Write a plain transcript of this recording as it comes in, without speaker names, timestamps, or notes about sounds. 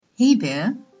Hey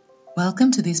there,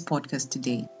 welcome to this podcast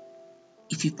today.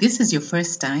 If this is your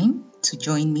first time to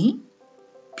join me,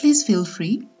 please feel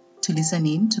free to listen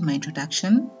in to my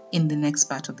introduction in the next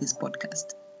part of this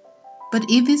podcast. But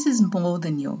if this is more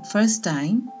than your first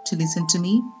time to listen to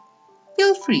me,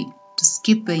 feel free to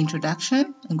skip the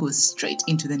introduction and go straight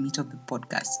into the meat of the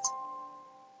podcast.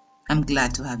 I'm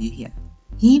glad to have you here.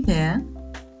 Hey there,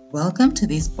 welcome to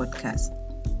this podcast,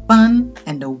 Fun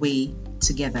and Away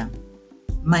Together.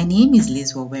 My name is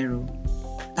Liz Waweru,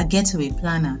 a getaway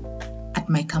planner at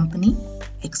my company,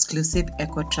 Exclusive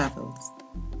Eco Travels,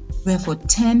 where for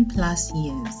 10 plus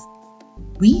years,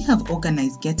 we have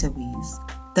organized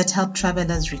getaways that help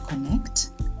travelers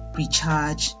reconnect,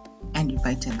 recharge, and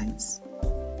revitalize.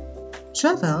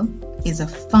 Travel is a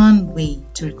fun way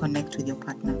to reconnect with your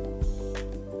partner,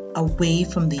 away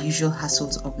from the usual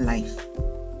hassles of life.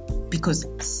 Because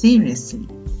seriously,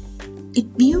 if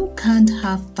you can't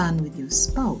have fun with your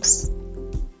spouse,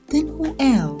 then who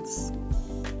else?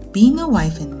 Being a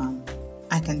wife and mom,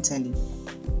 I can tell you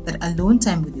that alone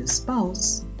time with your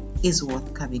spouse is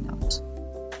worth carving out.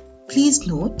 Please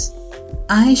note,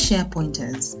 I share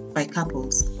pointers by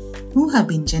couples who have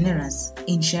been generous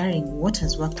in sharing what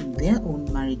has worked in their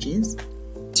own marriages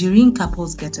during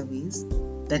couples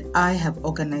getaways that I have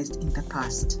organized in the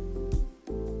past.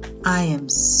 I am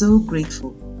so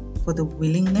grateful for the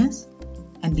willingness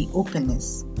and the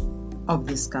openness of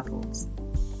these couples.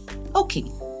 Okay,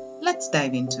 let's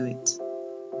dive into it.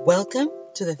 Welcome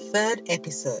to the third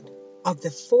episode of the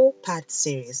 4-part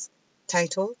series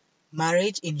titled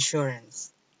Marriage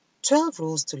Insurance: 12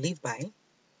 Rules to Live By,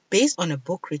 based on a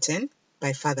book written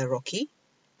by Father Rocky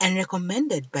and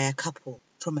recommended by a couple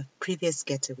from a previous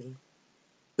getaway.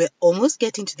 We're almost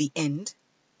getting to the end,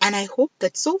 and I hope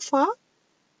that so far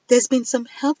there's been some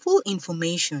helpful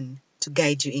information to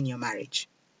guide you in your marriage.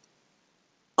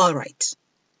 All right,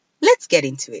 let's get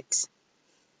into it.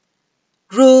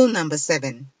 Rule number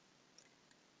 7.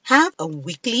 Have a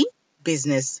weekly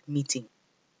business meeting.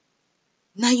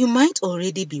 Now you might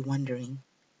already be wondering,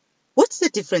 what's the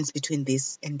difference between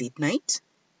this and date night?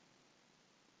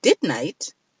 Date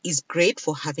night is great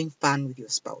for having fun with your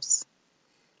spouse.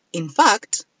 In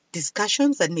fact,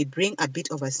 discussions that may bring a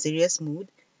bit of a serious mood,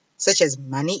 such as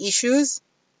money issues,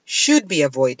 should be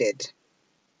avoided.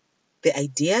 The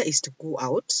idea is to go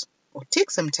out or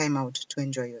take some time out to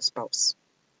enjoy your spouse.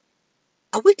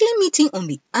 A weekly meeting, on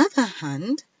the other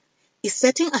hand, is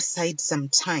setting aside some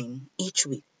time each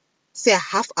week, say a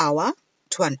half hour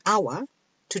to an hour,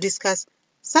 to discuss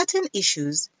certain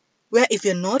issues where, if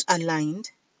you're not aligned,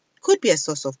 could be a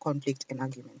source of conflict and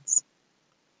arguments.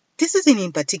 This is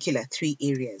in particular 3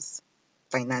 areas: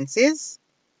 finances,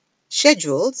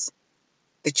 schedules,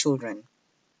 the children.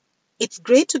 It's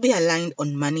great to be aligned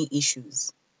on money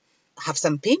issues. Have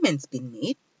some payments been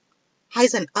made? How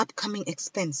is an upcoming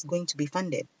expense going to be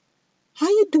funded? How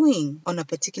are you doing on a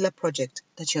particular project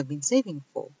that you have been saving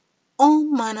for? All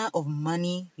manner of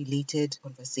money-related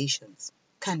conversations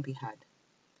can be had.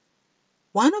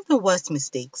 One of the worst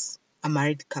mistakes a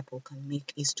married couple can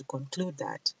make is to conclude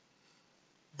that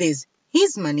there's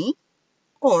his money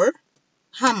or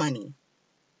her money,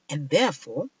 and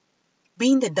therefore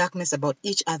be in the darkness about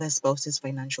each other's spouse's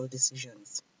financial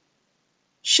decisions.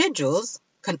 Schedules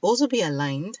can also be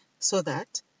aligned so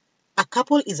that a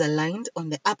couple is aligned on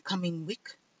the upcoming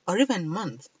week or even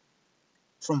month,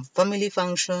 from family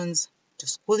functions to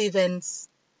school events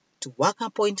to work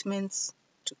appointments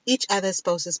to each other's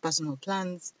spouse's personal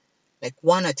plans, like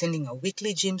one attending a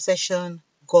weekly gym session,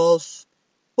 golf,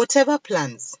 whatever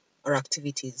plans or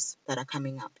activities that are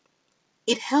coming up.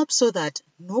 It helps so that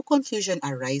no confusion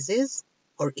arises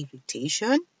or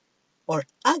irritation or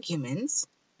arguments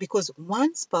because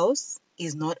one spouse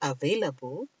is not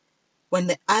available when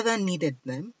the other needed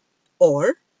them,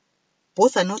 or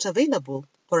both are not available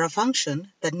for a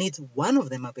function that needs one of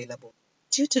them available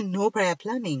due to no prior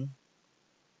planning.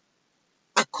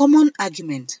 A common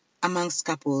argument amongst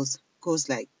couples goes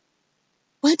like,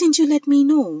 "Why didn't you let me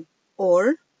know?"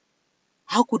 Or,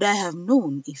 "How could I have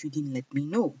known if you didn't let me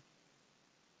know?"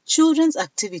 Children's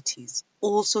activities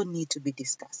also need to be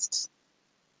discussed.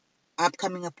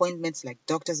 Upcoming appointments like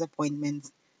doctor's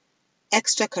appointments,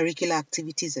 extracurricular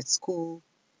activities at school,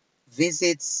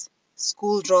 visits,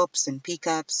 school drops and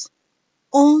pickups,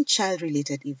 all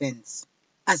child-related events.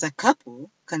 As a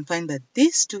couple, can find that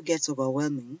this too gets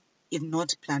overwhelming if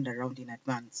not planned around in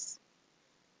advance.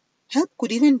 Help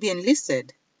could even be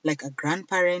enlisted, like a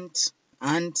grandparent,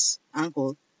 aunt,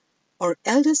 uncle, or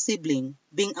elder sibling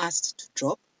being asked to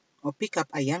drop or pick up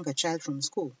a younger child from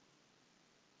school.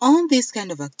 All these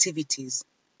kind of activities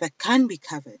that can be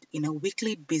covered in a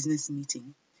weekly business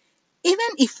meeting even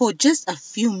if for just a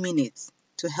few minutes,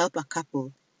 to help a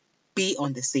couple be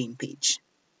on the same page.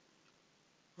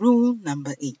 Rule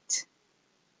number 8.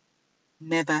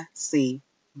 Never say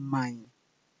mine.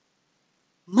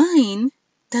 Mine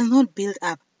does not build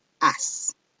up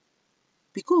us,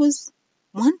 because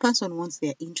one person wants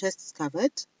their interests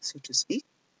covered, so to speak,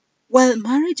 while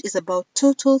marriage is about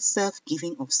total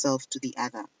self-giving of self to the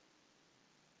other.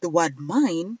 The word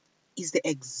mine is the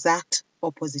exact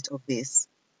opposite of this,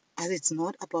 as it's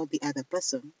not about the other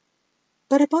person,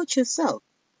 but about yourself.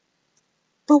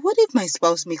 But what if my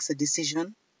spouse makes a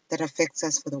decision that affects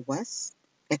us for the worse,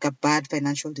 like a bad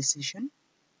financial decision?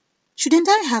 Shouldn't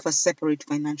I have a separate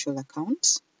financial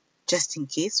account, just in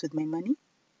case, with my money?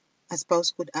 A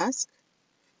spouse could ask.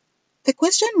 The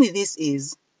question with this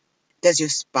is, does your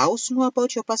spouse know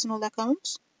about your personal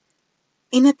account?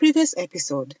 In a previous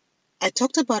episode, I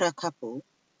talked about a couple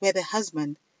where the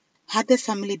husband had the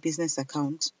family business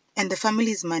account and the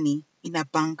family's money in a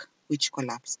bank which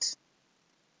collapsed.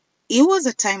 It was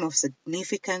a time of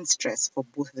significant stress for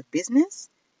both the business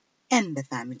and the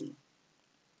family.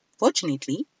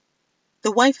 Fortunately,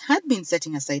 the wife had been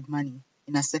setting aside money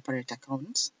in a separate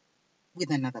account with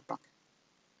another bank.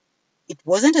 It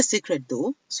wasn't a secret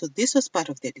though, so this was part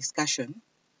of their discussion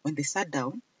when they sat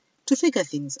down to figure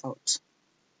things out.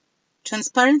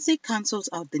 Transparency cancels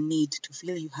out the need to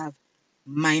feel you have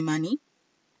my money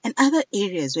and other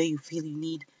areas where you feel you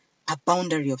need a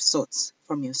boundary of sorts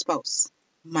from your spouse.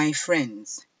 My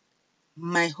friends,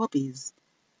 my hobbies,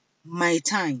 my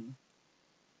time.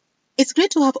 It's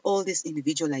great to have all these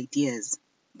individual ideas,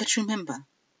 but remember,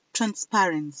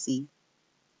 transparency.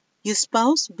 Your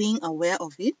spouse being aware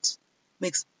of it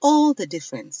makes all the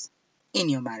difference in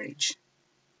your marriage.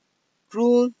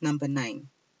 Rule number 9.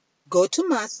 Go to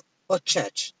Mass or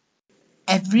church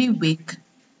every week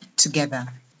together.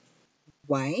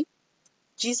 Why?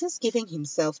 Jesus giving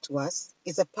himself to us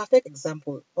is a perfect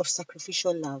example of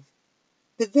sacrificial love,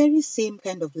 the very same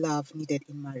kind of love needed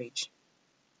in marriage.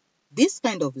 This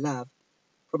kind of love,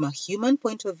 from a human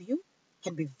point of view,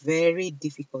 can be very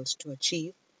difficult to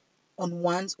achieve on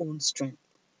one's own strength.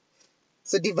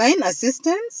 So divine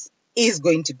assistance is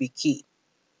going to be key.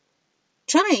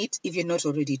 Try it if you're not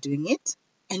already doing it,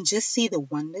 and just see the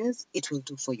wonders it will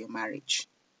do for your marriage.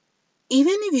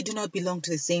 Even if you do not belong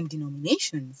to the same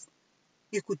denominations,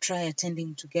 you could try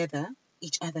attending together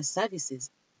each other's services.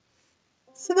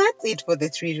 So that's it for the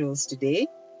 3 rules today.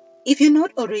 If you're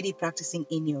not already practicing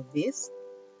any of this,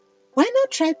 why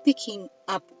not try picking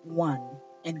up one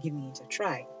and giving it a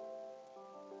try?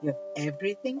 You have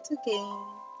everything to gain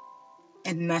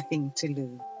and nothing to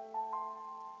lose.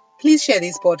 Please share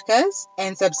this podcast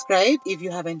and subscribe if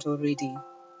you haven't already.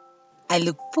 I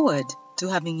look forward to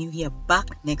having you here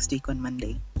back next week on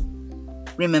Monday.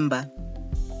 Remember,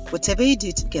 whatever you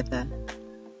do together,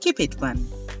 keep it fun.